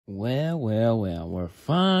Well, we're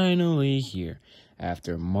finally here.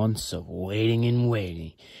 After months of waiting and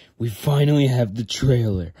waiting, we finally have the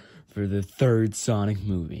trailer for the third Sonic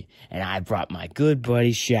movie. And I brought my good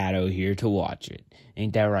buddy Shadow here to watch it.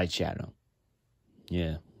 Ain't that right, Shadow?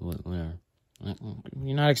 Yeah, whatever.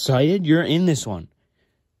 You're not excited? You're in this one.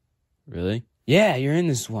 Really? Yeah, you're in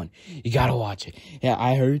this one. You gotta watch it. Yeah,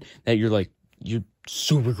 I heard that you're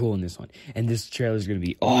super cool in this one. And this trailer's gonna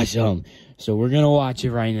be awesome. So we're gonna watch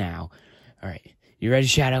it right now. Alright, you ready,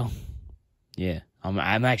 Shadow? Yeah, I'm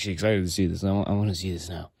actually excited to see this. I want to see this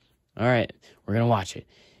now. Alright, we're gonna watch it.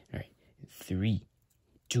 Alright, 3,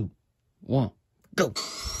 2, 1, go!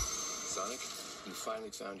 Sonic, you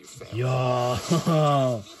finally found your family.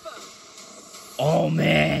 Yo! Oh,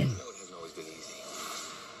 man! I know it hasn't always been easy,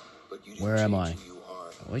 but you didn't Where am I? change who you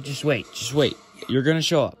are. Wait, just wait. You're gonna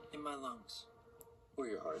show up. In my lungs. Or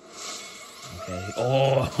your heart. Okay.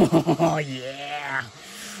 Oh, yeah!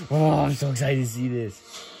 Oh, I'm so excited to see this.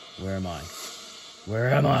 Where am I?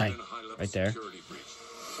 Right there.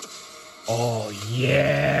 Oh,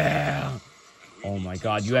 yeah! Oh my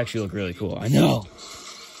god, you actually look really cool. I know!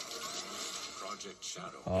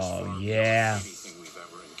 Oh, yeah.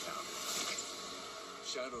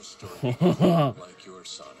 Shadow's story like your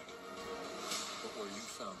Sonic. But where you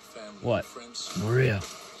found family What? and friends. Maria.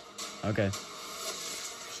 Okay.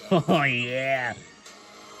 Oh, yeah!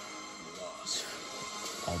 Lost.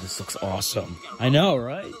 Oh, this looks awesome. I know,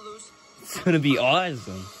 right? It's gonna be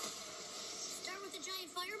awesome. Start with a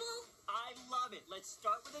giant fireball? I love it. Let's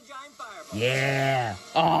start with a giant fireball. Yeah!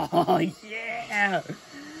 Oh, yeah!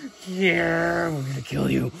 Yeah! We're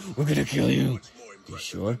gonna kill you. You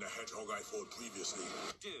sure?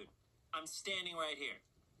 Dude, I'm standing right here.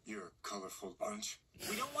 You're a colorful bunch.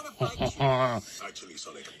 We don't want to fight you. Actually,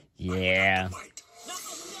 Sonic. Yeah. No.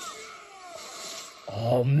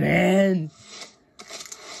 Oh, man!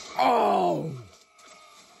 Oh!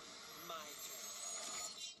 My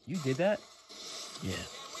You did that? Yeah.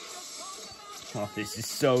 Oh, this is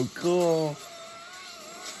so cool.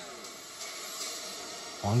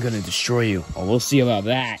 Oh, I'm gonna destroy you. Oh, we'll see about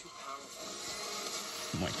that.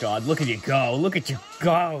 Oh my god, look at you go. Look at you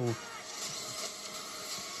go.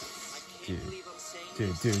 Dude.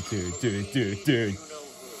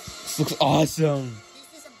 This looks awesome.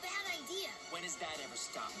 This is a bad idea. When has that ever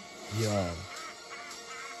stopped? Yo.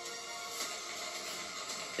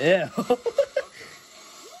 Ew.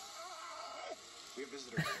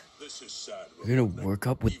 This is sad. You're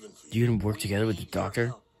gonna work together with the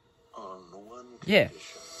doctor? On one Yeah.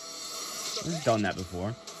 condition. We've done that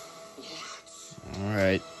before.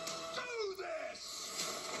 Alright.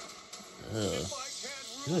 Ugh.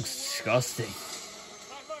 He looks disgusting.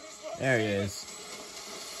 There he is.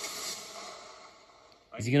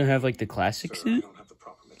 Is he gonna have like the classic Sir, I suit? don't have the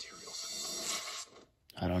proper materials.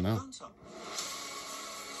 I don't know. Oh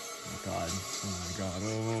my god.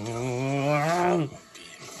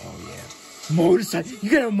 Oh yeah. Motorcycle. You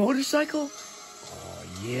got a motorcycle? Oh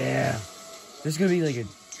yeah. There's gonna be like a.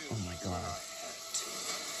 Oh my god.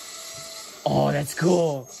 Oh, that's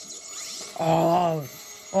cool. Oh.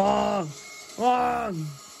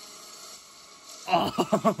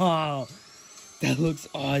 That looks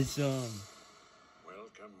awesome.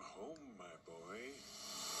 Welcome home, my boy.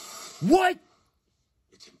 What?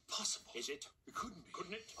 It's impossible. Is it? It couldn't be.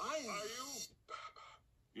 Couldn't it? Are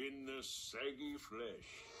you? In the saggy flesh.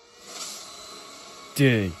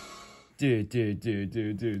 Dude.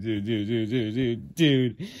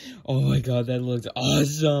 Oh my god, that looks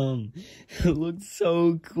awesome. It looks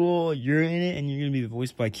so cool. You're in it and you're gonna be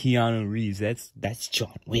voiced by Keanu Reeves. That's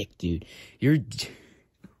John Wick, dude. Oh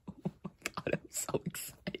my god, I'm so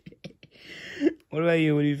excited. What about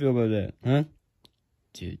you? What do you feel about that? Huh?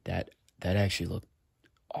 Dude, that actually looked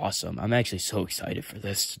awesome. I'm actually so excited for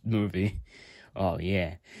this movie. Oh,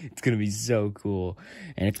 yeah. It's going to be so cool.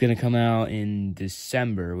 And it's going to come out in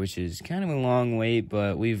December, which is kind of a long wait,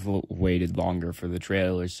 but we've waited longer for the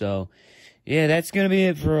trailer. So, yeah, that's going to be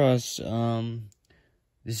it for us.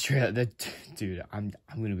 This trailer, dude, I'm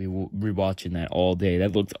going to be rewatching that all day.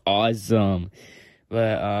 That looks awesome.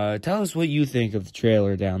 But, tell us what you think of the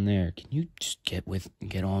trailer down there. Can you just get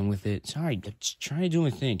on with it? Sorry, I'm just trying to do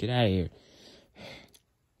my thing. Get out of here.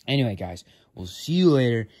 Anyway, guys, we'll see you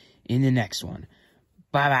later in the next one.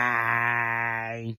 Bye-bye.